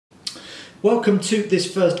Welcome to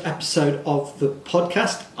this first episode of the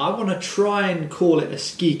podcast. I want to try and call it a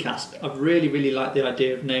ski cast. I really like the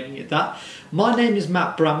idea of naming it that. My name is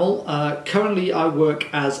Matt Bramall. Currently I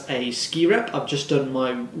work as a ski rep. I've just done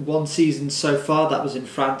my one season so far. That was in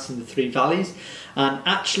France in the Three Valleys. And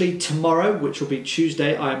actually tomorrow, which will be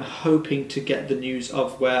Tuesday, I'm hoping to get the news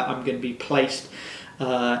of where I'm going to be placed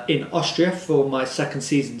in Austria for my second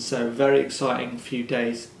season, so very exciting few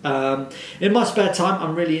days. In my spare time,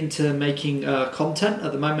 I'm really into making content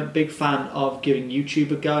at the moment. Big fan of giving YouTube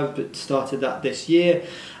a go, but started that this year.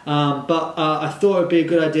 But I thought it would be a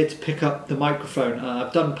good idea to pick up the microphone.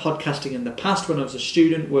 I've done podcasting in the past when I was a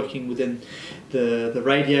student working within the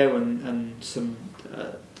radio and some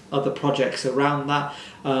other projects around that,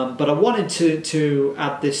 but I wanted to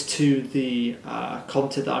add this to the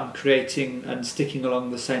content that I'm creating and sticking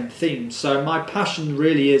along the same theme. So my passion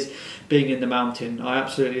really is being in the mountain. I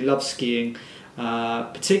absolutely love skiing,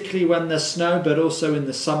 particularly when there's snow, but also in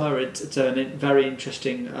the summer. It's a very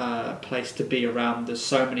interesting place to be around. There's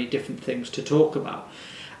so many different things to talk about.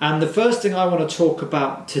 And the first thing I want to talk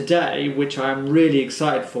about today, which I'm really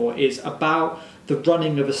excited for, is about the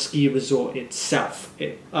running of a ski resort itself.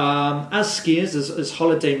 As skiers, as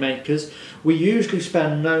holiday makers, we usually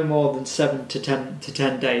spend no more than 7 to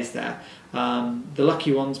 10 days there. The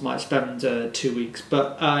lucky ones might spend 2 weeks,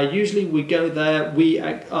 but usually we go there. We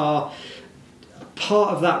are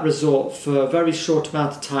part of that resort for a very short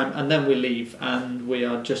amount of time, and then we leave, and we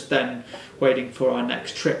are just then waiting for our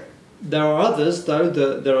next trip. There are others, though,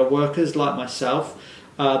 there are workers like myself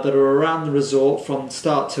that are around the resort from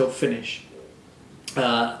start till finish.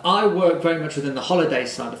 I work very much within the holiday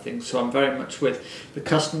side of things, so I'm very much with the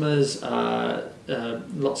customers,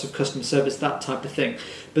 lots of customer service, that type of thing.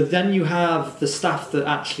 But then you have the staff that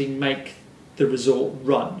actually make the resort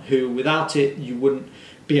run, who without it you wouldn't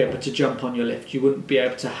be able to jump on your lift, you wouldn't be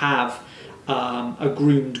able to have a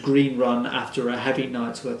groomed green run after a heavy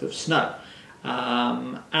night's worth of snow.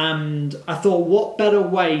 And I thought, what better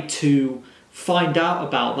way to find out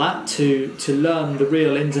about that, to learn the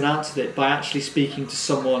real ins and outs of it, by actually speaking to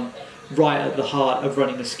someone right at the heart of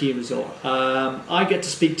running a ski resort. I get to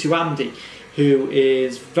speak to Andy, who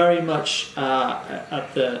is very much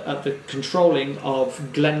at the controlling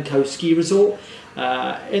of Glencoe Ski Resort.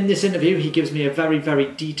 In this interview, he gives me a very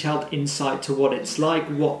detailed insight to what it's like,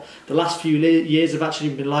 what the last few years have actually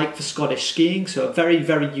been like for Scottish skiing, so a very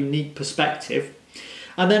unique perspective.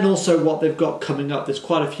 And then also what they've got coming up. There's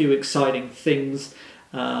quite a few exciting things.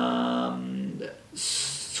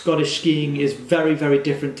 Scottish skiing is very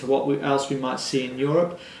different to what else we might see in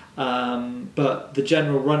Europe. But the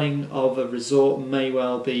general running of a resort may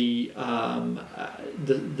well be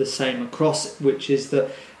the same across, which is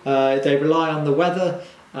that they rely on the weather,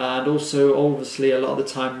 and also obviously a lot of the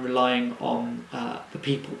time relying on the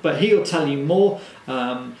people. But he'll tell you more.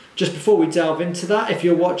 Just before we delve into that, if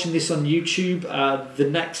you're watching this on YouTube, the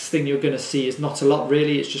next thing you're going to see is not a lot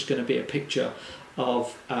really. It's just going to be a picture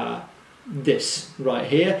of this right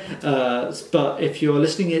here. But if you're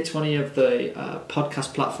listening it to any of the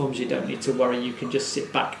podcast platforms, you don't need to worry. You can just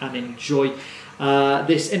sit back and enjoy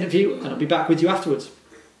this interview, and I'll be back with you afterwards.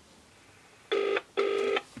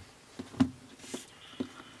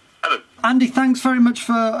 Andy, thanks very much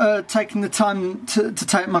for taking the time to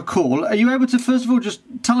take my call. Are you able to, first of all, just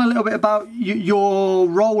tell a little bit about your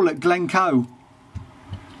role at Glencoe?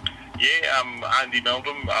 Yeah, I'm Andy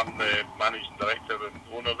Meldrum. I'm the managing director and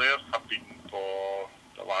owner there. I've been for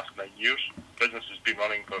the last 9 years. Business has been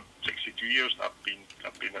running for 62 years. I've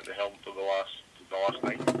been at the helm for the last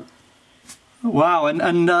 9. Wow,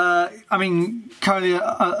 and I mean, currently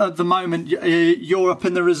at the moment you're up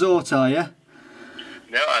in the resort, are you?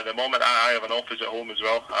 No, at the moment I have an office at home as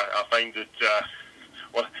well. I find that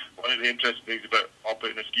one of the interesting things about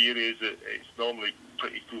operating a ski area is that it's normally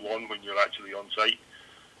pretty full on when you're actually on site.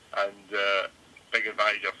 And big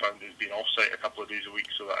advantage I've found is being off site a couple of days a week,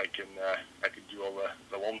 so that I can do all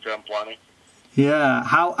the long term planning. Yeah,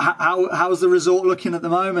 how's the resort looking at the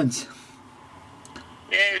moment?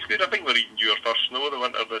 Yeah, it's good. I think we're eating due our first snow of the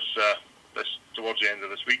winter this towards the end of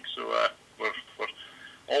this week, so we're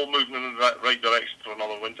all moving in the right direction for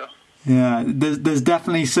another winter. Yeah, there's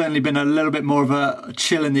definitely certainly been a little bit more of a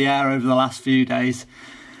chill in the air over the last few days.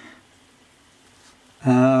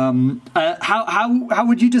 How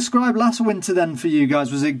would you describe last winter then for you guys?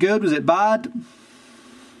 Was it good? Was it bad?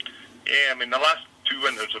 Yeah, I mean the last 2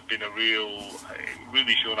 winters have been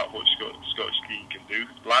really showing up what Scottish skiing can do.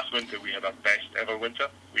 Last winter we had our best ever winter.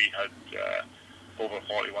 We had over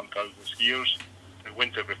 41,000 skiers. The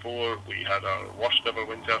winter before we had our worst ever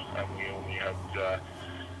winter, and we only had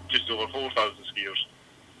just over 4,000 skiers.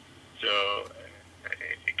 So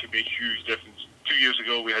it can be a huge difference. 2 years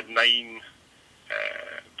ago we had 9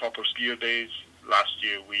 proper skier days. Last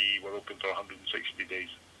year we were open for 160 days.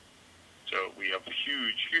 So we have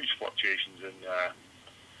huge fluctuations in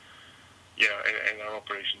our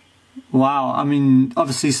operation. Wow, I mean,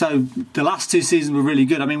 obviously, so the last 2 seasons were really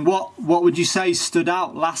good. I mean, what would you say stood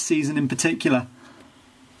out last season in particular?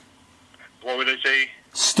 What would I say?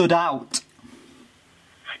 Stood out?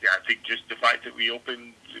 Yeah, I think just the fact that we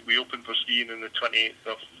opened for skiing on the 28th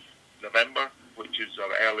of November, which is our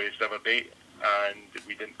earliest ever date, and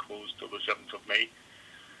we didn't close till the 7th of May.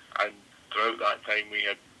 And throughout that time, we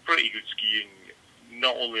had pretty good skiing,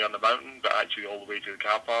 not only on the mountain, but actually all the way to the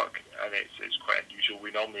car park, and it's quite unusual. We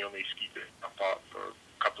normally only ski to the car park for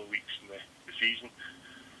a couple of weeks in the season.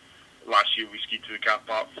 Last year we skied to the car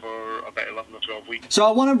park for about 11 or 12 weeks. So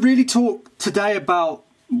I want to really talk today about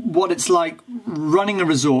what it's like running a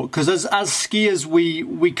resort, because as skiers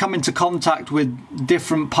we come into contact with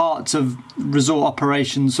different parts of resort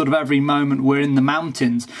operations sort of every moment we're in the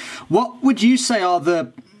mountains. What would you say are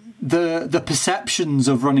the perceptions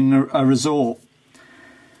of running a resort?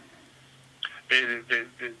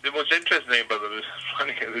 The most interesting thing about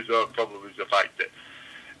running a resort probably is the fact that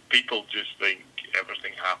people just think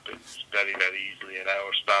everything happens very, very easily, and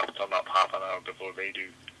our staff turn up half an hour before they do,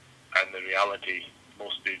 and the reality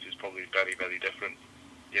most days is probably very, very different.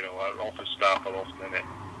 You know, our office staff are often in at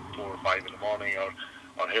 4 or 5 in the morning,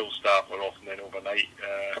 our hill staff are often in overnight,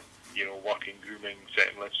 working, grooming,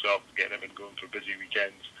 setting lifts up, getting everything going for busy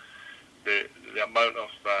weekends. The amount of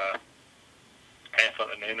effort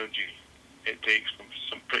and energy it takes from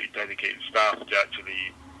some pretty dedicated staff to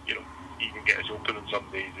actually, even get us open on some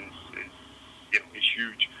days is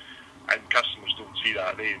huge. And customers don't see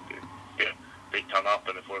that. They turn up,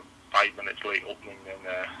 and if we're 5 minutes late opening, then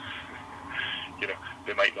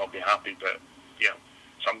they might not be happy. But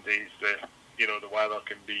some days the weather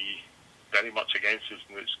can be very much against us,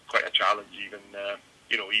 and it's quite a challenge even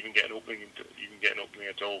getting opening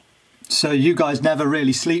at all. So you guys never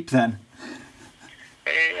really sleep then?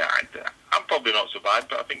 I'm probably not so bad,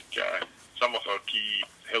 but I think some of our key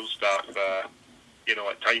hill staff,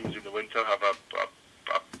 at times in the winter have a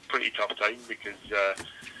pretty tough time because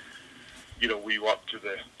we work to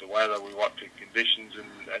the weather, we work to conditions,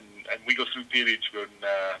 and we go through periods when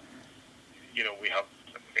we have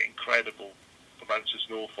incredible amounts of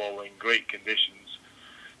snow falling, great conditions.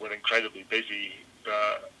 We're incredibly busy,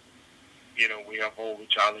 but we have all the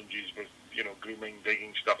challenges with grooming,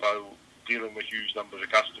 digging stuff out, dealing with huge numbers of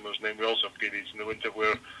customers, and then we also have periods in the winter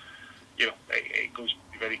where it goes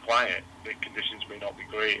very quiet. The conditions may not be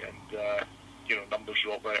great, and numbers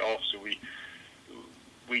drop right off. So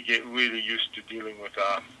we get really used to dealing with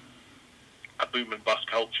a boom and bust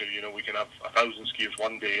culture. We can have 1,000 skiers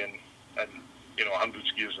one day and 100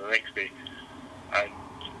 skiers the next day, and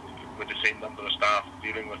with the same number of staff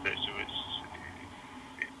dealing with it. So it's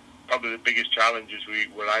probably the biggest challenge is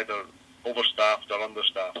we're either overstaffed or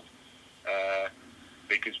understaffed,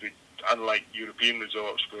 because unlike European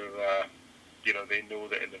resorts where they know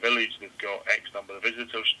that in the village they've got X number of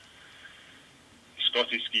visitors,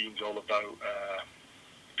 Scottish skiing is all about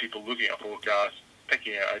people looking at a forecast,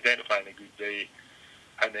 picking out, identifying a good day,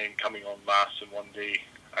 and then coming en masse in one day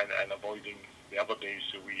and avoiding the other days.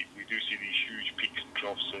 So we do see these huge peaks and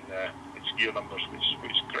troughs in skier numbers,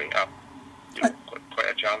 which create quite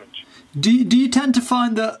a challenge. Do you tend to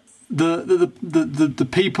find that the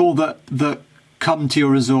people that come to your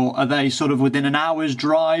resort, are they sort of within an hour's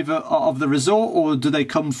drive of the resort, or do they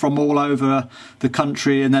come from all over the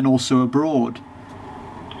country and then also abroad?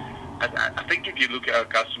 I think if you look at our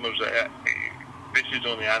customers, this is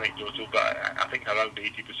only anecdotal, but I think around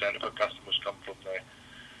 80% of our customers come from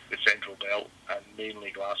the Central Belt, and mainly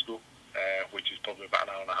Glasgow, which is probably about an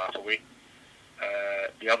hour and a half away.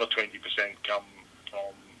 The other 20% come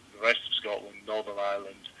from the rest of Scotland, Northern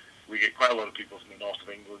Ireland. We get quite a lot of people from the north of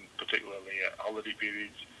England, particularly at holiday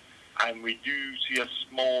periods. And we do see a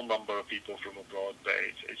small number of people from abroad, but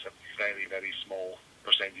it's a very, very small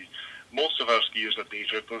percentage. Most of our skiers are day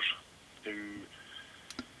trippers who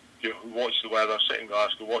watch the weather, sit in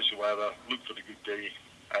Glasgow, watch the weather, look for the good day.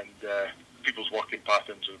 And people's working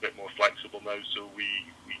patterns are a bit more flexible now, so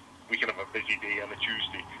we can have a busy day on a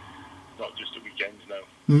Tuesday, not just at weekends now.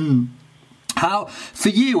 Mm.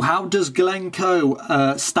 How does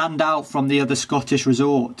Glencoe stand out from the other Scottish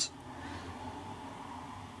resorts?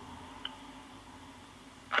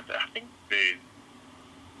 I think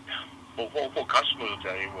what customers will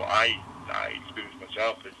tell you, what I experienced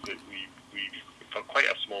myself, is that we for quite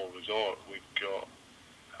a small resort, we've got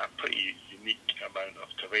a pretty unique amount of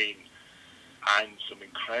terrain and some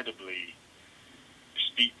incredibly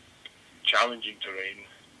steep, challenging terrain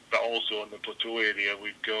also on the plateau area,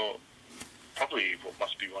 we've got probably what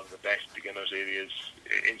must be one of the best beginners areas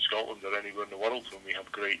in Scotland or anywhere in the world, when we have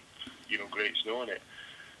great snow in it.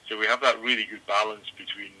 So we have that really good balance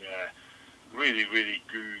between really, really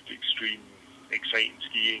good, extreme, exciting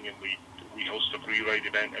skiing, and we host a free ride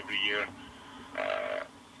event every year,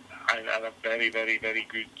 and a very, very, very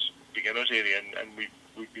good beginners area, and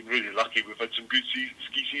we've been really lucky. We've had some good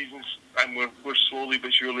ski seasons, and we're slowly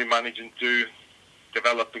but surely managing to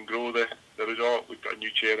develop and grow the resort. We've got a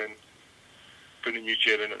new chair in, putting a new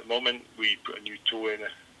chair in at the moment. We put a new toe in a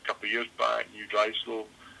couple of years back, new drive slope,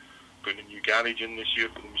 putting a new garage in this year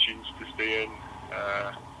for the machines to stay in.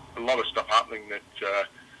 A lot of stuff happening that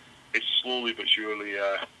is slowly but surely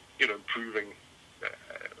improving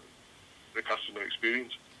the customer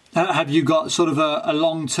experience. Have you got sort of a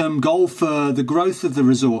long-term goal for the growth of the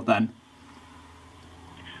resort then?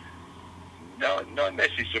 No, not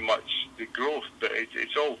necessarily so much the growth, but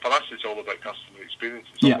it's all, for us, it's all about customer experience.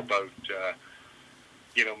 It's all about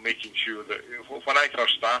making sure that when I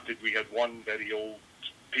first started, we had one very old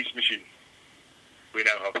piece machine. We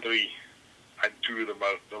now have 3, and 2 of them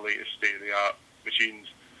are the latest state-of-the-art machines.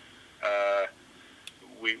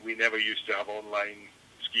 We never used to have online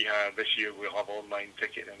ski hire. This year we'll have online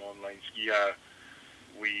ticket and online ski hire.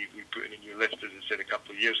 We put in a new lift, as I said a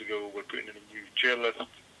couple of years ago. We're putting in a new chairlift,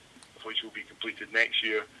 which will be completed next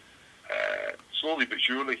year. Slowly but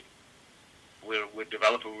surely, we're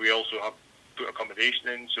developing. We also have put accommodation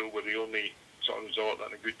in, so we're the only sort of resort that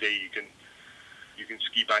on a good day you can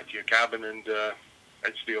ski back to your cabin and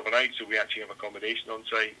stay overnight. So we actually have accommodation on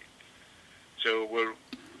site. So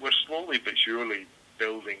we're slowly but surely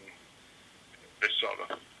building this sort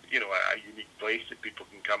of a unique place that people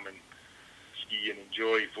can come and ski and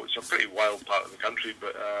enjoy. It's a pretty wild part of the country,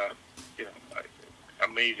 but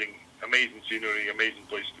amazing scenery, amazing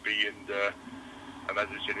place to be, and as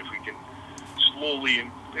I said, if we can slowly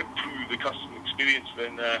improve the customer experience,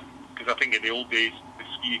 then because I think in the old days, the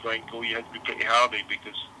ski at Glencoe, you had to be pretty hardy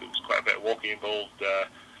because there was quite a bit of walking involved.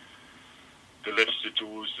 The lifts, the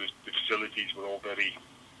tows, the facilities were all very,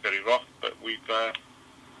 very rough, but we're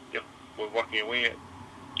working away at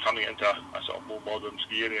turning it into a sort of more modern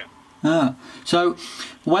ski area. So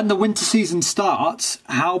when the winter season starts,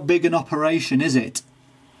 how big an operation is it?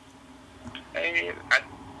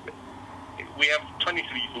 We have 23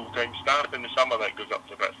 full-time staff. In the summer that goes up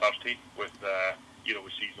to about 30 with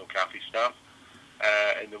seasonal cafe staff.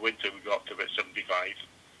 In the winter we go up to about 75,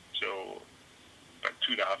 so about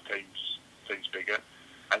 2.5 times bigger.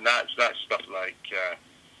 And that's stuff like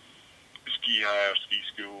ski hire, ski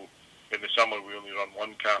school. In the summer we only run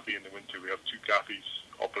 1 cafe. In the winter we have 2 cafes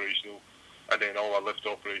operational, and then all our lift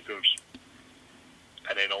operators,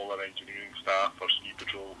 and then all our engineering staff for ski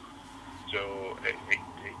patrol. So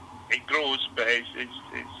it grows, but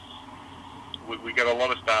we get a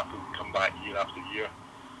lot of staff who come back year after year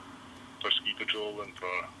for ski patrol and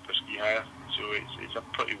for ski hire. So it's a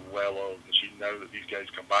pretty well-oiled machine now that these guys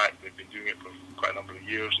come back. They've been doing it for quite a number of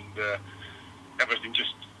years, and everything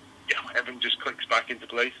just clicks back into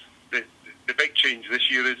place. The big change this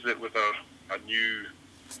year is that with our new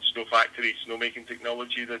snow factory, snowmaking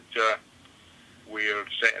technology, that we're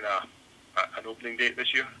setting an opening date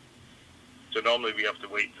this year. So normally we have to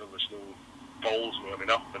wait till the snow falls and we have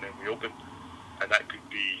enough, and then we open. And that could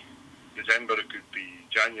be December, it could be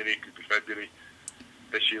January, it could be February.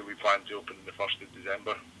 This year we plan to open the 1st of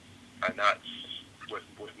December, and that's with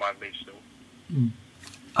man-made snow.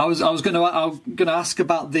 I was going to ask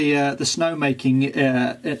about the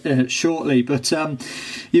snowmaking shortly, but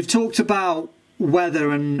you've talked about weather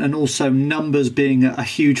and also numbers being a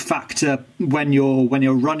huge factor when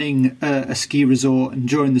you're running a ski resort and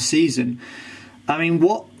during the season. I mean,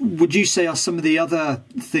 what would you say are some of the other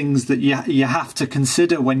things that you have to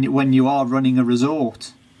consider when you are running a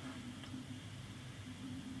resort?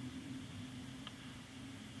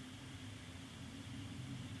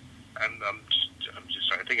 I'm just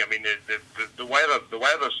trying to think. I mean, the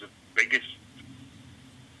weather's the biggest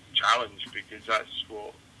challenge, because that's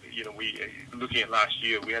what we looking at last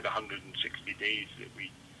year. We had 160 days that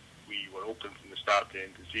we were open from the start to the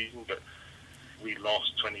end of the season, but we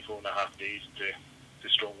lost 24.5 days to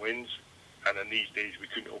strong winds, and in these days we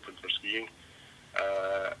couldn't open for skiing,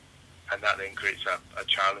 and that then creates a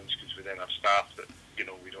challenge, because we then have staff that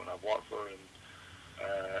we don't have work for,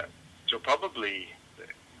 and so probably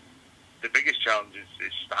the biggest challenge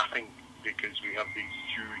is staffing, because we have these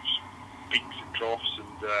huge peaks and troughs,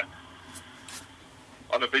 and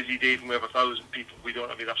on a busy day when we have 1,000 people, we don't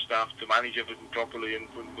have enough staff to manage everything properly, and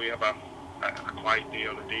when we have a quiet day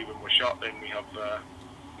on a day when we're shut, then we have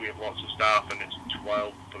lots of staff, and it's too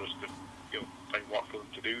wild for us to find work for them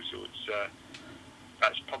to do. So it's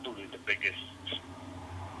that's probably the biggest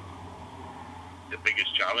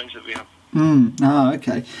challenge that we have.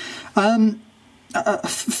 Okay.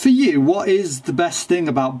 For you, what is the best thing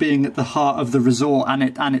about being at the heart of the resort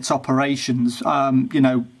and its operations?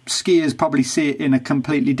 Skiers probably see it in a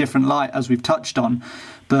completely different light, as we've touched on,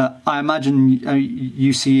 but I imagine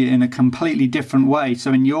you see it in a completely different way.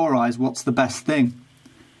 So in your eyes, what's the best thing?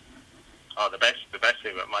 The best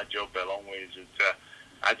thing about my job by a long way is that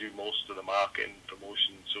I do most of the marketing,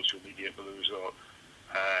 promotion, social media for the resort,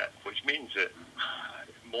 which means that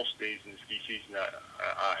most days in the ski season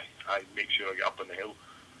I make sure I get up on the hill.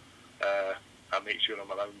 I make sure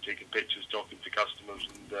I'm around taking pictures, talking to customers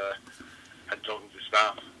and talking to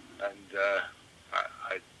staff. And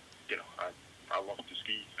I love to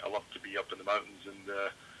ski. I love to be up in the mountains and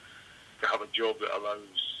to have a job that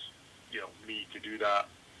allows me to do that.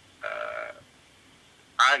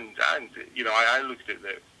 I looked at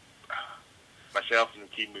myself and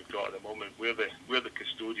the team we've got at the moment. We're the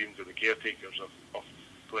custodians or the caretakers of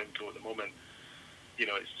Glencoe at the moment.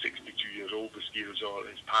 It's 62 years old, the ski resort.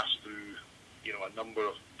 It's passed through, a number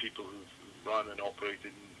of people who've run and operated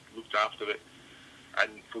and looked after it.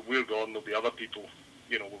 And when we're gone, there'll be other people,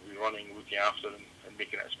 will be running, looking after and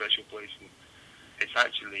making it a special place. And it's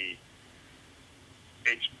actually,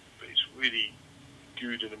 it's really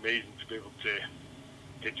good and amazing to be able to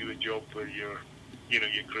do a job where you're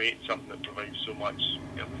creating something that provides so much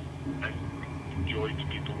joy to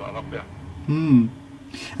people that are up there.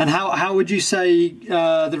 And how would you say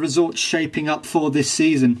the resort's shaping up for this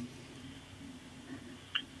season?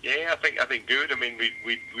 Yeah, I think good. I mean,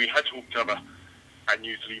 we had hoped to have a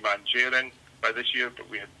new 3-man chair in by this year, but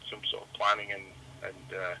we had some sort of planning and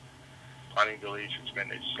planning delays, which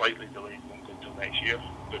meant it's slightly delayed, won't go until next year.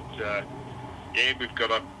 But we've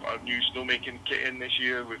got a new snowmaking kit in this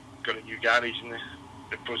year. We've got a new garage in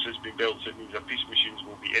the process being built, so it means our piece machines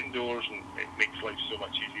will be indoors, and it makes life so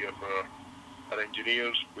much easier for our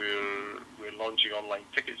engineers. We're launching online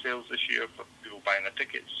ticket sales this year for people buying their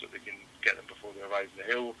tickets so they can get them before they arrive in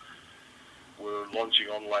the hill. We're launching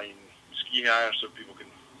online ski hire so people can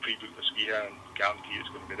pre-book the ski hire and guarantee it's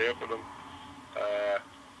going to be there for them.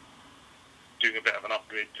 Doing a bit of an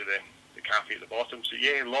upgrade to the cafe at the bottom. So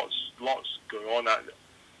lots going on.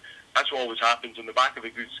 That's what always happens on the back of a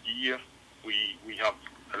good ski year. We have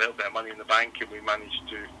a little bit of money in the bank, and we manage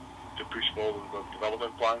to push forward with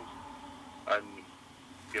development plans. And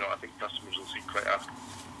I think customers will see quite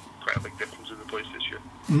a big difference in the place this year.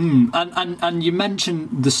 And you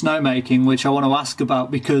mentioned the snowmaking, which I want to ask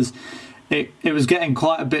about, because it was getting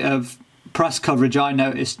quite a bit of press coverage, I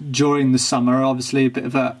noticed, during the summer. Obviously a bit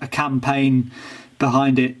of a campaign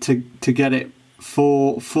behind it to get it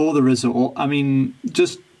for the resort. I mean,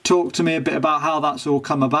 just talk to me a bit about how that's all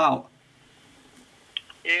come about.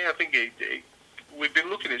 Yeah, I think we've been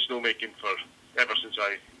looking at snowmaking ever since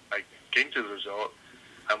I came to the resort,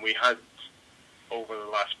 and we had over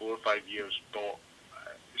the last 4 or 5 years bought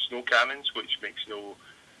snow cannons, which make snow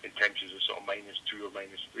in temperatures of sort of -2 or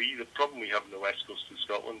 -3. The problem we have on the west coast of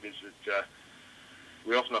Scotland is that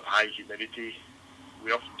we often have high humidity.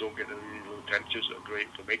 We often don't get the really low temperatures that are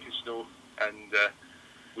great for making snow, and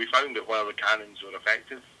we found that while the cannons were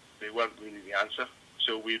effective, they weren't really the answer.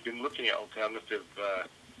 So we've been looking at alternative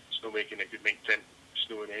snowmaking that could make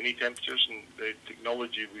snow in any temperatures, and the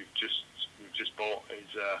technology we've just bought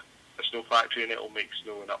is a snow factory, and it will make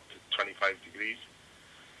snow in up to 25 degrees.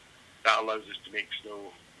 That allows us to make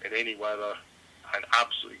snow in any weather and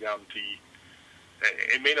absolutely guarantee.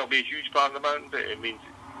 It may not be a huge part of the mountain, but it means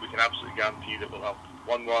we can absolutely guarantee that we'll have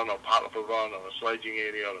one run or part of a run or a sledging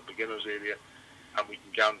area or a beginner's area, and we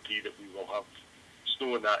can guarantee that we will have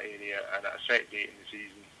snow in that area, and at a set date in the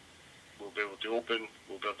season we'll be able to open,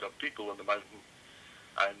 we'll be able to have people on the mountain,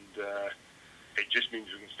 and it just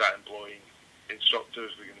means we can start employing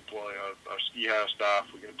instructors, we can employ our ski hire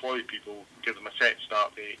staff, we can employ people, give them a set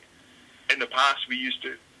start date. In the past we used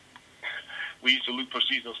to look for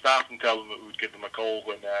seasonal staff and tell them that we would give them a call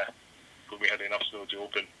when we had enough snow to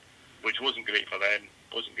open, which wasn't great for them,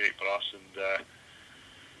 wasn't great for us, and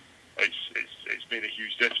it's made a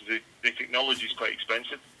huge difference. The technology is quite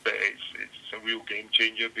expensive, but it's a real game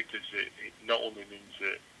changer, because it not only means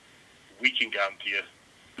that we can guarantee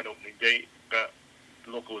an opening date, but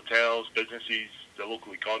local hotels, businesses, the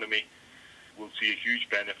local economy will see a huge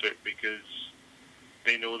benefit, because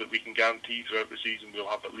they know that we can guarantee throughout the season we'll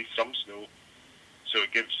have at least some snow. So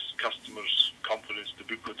it gives customers confidence to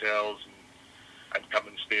book hotels and come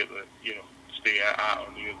and stay at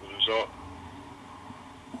or near the resort.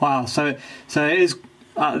 Wow, so it is.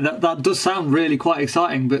 That does sound really quite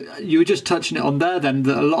exciting. But you were just touching it on there, then,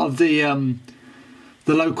 that a lot of the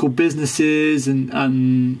the local businesses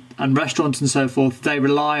and restaurants and so forth, they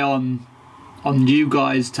rely on you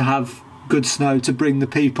guys to have good snow to bring the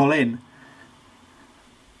people in.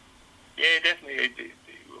 Yeah, definitely.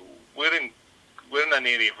 We're in an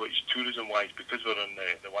area which, tourism-wise, because we're on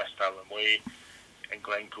the West Island Way, and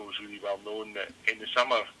Glencoe is really well known, that in the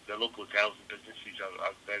summer the local hotels and businesses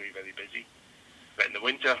are very, very busy. But in the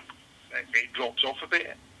winter, it drops off a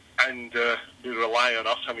bit, and they rely on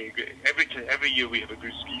us. I mean, every year we have a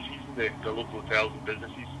good ski season. The local hotels and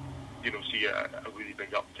businesses, see a really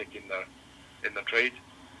big uptick in their trade.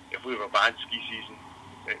 If we have a bad ski season,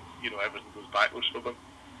 everything goes backwards for them.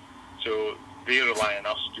 So they rely on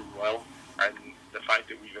us to do well, and the fact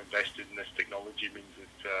that we've invested in this technology means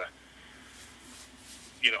that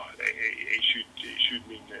it should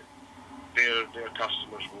mean that their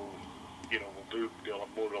customers will book. They'll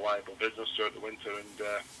have more reliable business throughout the winter, and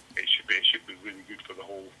it should be really good for the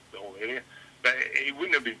whole area. But it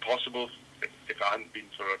wouldn't have been possible if it hadn't been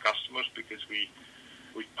for our customers, because we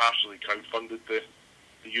partially crowdfunded the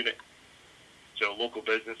unit. So local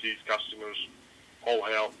businesses, customers, all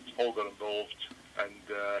helped, all got involved, and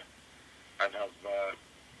have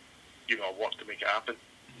worked to make it happen.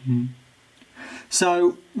 Mm-hmm.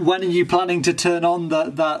 So when are you planning to turn on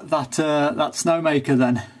that snowmaker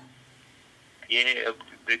then? Yeah,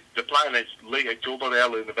 the plan is late October,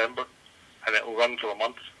 early November, and it'll run for a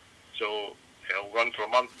month. So it'll run for a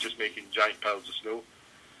month, just making giant piles of snow,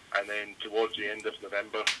 and then towards the end of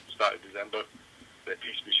November, start of December, the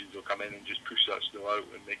piece machines will come in and just push that snow out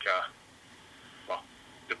and make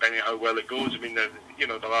depending on how well it goes. I mean, there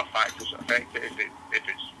are factors that affect it. If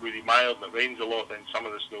it's really mild and it rains a lot, then some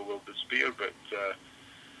of the snow will disappear. But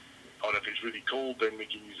or if it's really cold, then we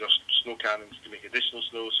can use our snow cannons to make additional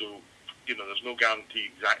snow. So there's no guarantee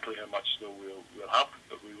exactly how much snow we'll have,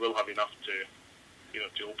 but we will have enough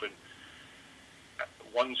to open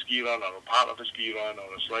one ski run or a part of a ski run or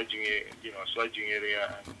a sledging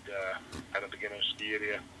area and a beginner ski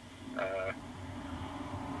area.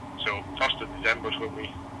 So 1st of December is when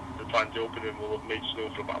we plan to open, and we'll have made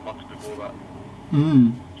snow for about a month before that.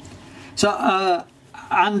 Mm. So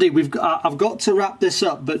Andy, I've got to wrap this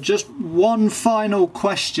up, but just one final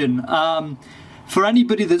question. For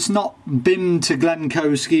anybody that's not been to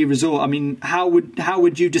Glencoe Ski Resort, I mean, how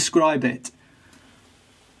would you describe it?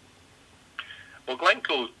 Well,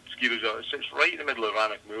 Glencoe Ski Resort sits right in the middle of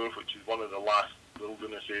Rannoch Moor, which is one of the last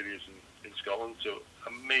wilderness areas in Scotland. So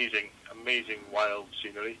amazing wild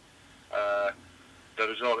scenery. The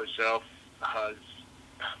resort itself has,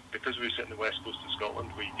 because we sit in the west coast of Scotland,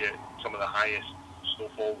 we get some of the highest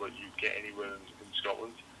snowfall that you get anywhere in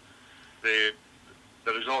Scotland. The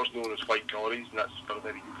resort's known as White Corries, and that's for a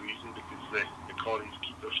very good reason, because the corries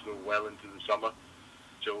keep their snow well into the summer.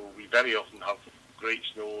 So we very often have great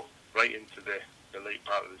snow right into the late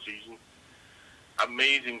part of the season.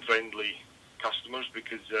 Amazing friendly customers,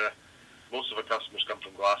 because most of our customers come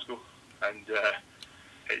from Glasgow, and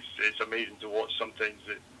it's amazing to watch. Sometimes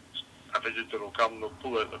that a visitor will come, they'll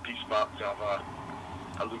pull out their piece map to have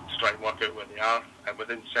a look to try and work out where they are, and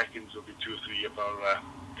within seconds there'll be 2 or 3 of our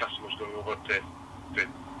customers going over to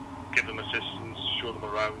give them assistance, show them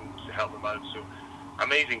around, to help them out. So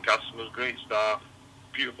amazing customers, great staff,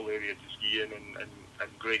 beautiful area to ski in, and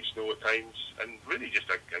great snow at times, and really just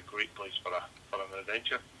a great place for an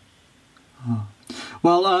adventure. Oh.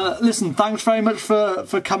 Well, listen, thanks very much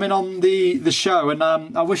for coming on the show, and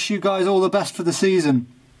I wish you guys all the best for the season.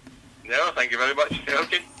 No, thank you very much.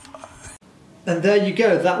 Okay. And there you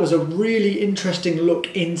go. That was a really interesting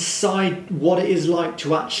look inside what it is like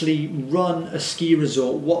to actually run a ski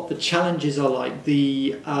resort, what the challenges are like,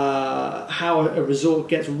 how a resort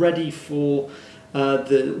gets ready for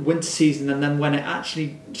the winter season, and then when it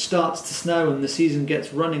actually starts to snow and the season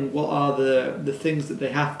gets running, what are the things that they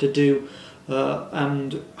have to do,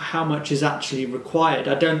 and how much is actually required.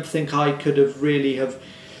 I don't think I could have really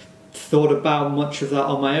thought about much of that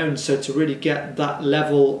on my own, so to really get that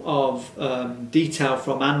level of detail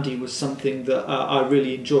from Andy was something that I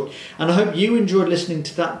really enjoyed, and I hope you enjoyed listening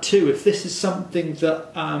to that too. If this is something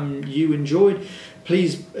that you enjoyed,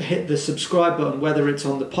 please hit the subscribe button, whether it's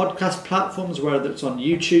on the podcast platforms, whether it's on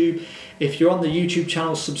YouTube. If you're on the YouTube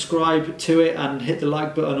channel, subscribe to it and hit the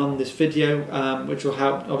like button on this video, which will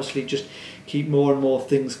help obviously just keep more and more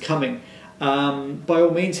things coming. By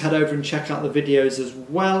all means, head over and check out the videos as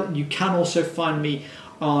well. You can also find me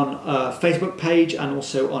on a Facebook page and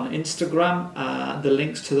also on Instagram. The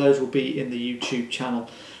links to those will be in the YouTube channel.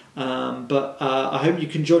 But I hope you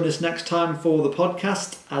can join us next time for the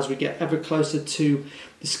podcast. As we get ever closer to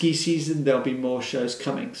the ski season, there'll be more shows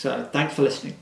coming. So thanks for listening.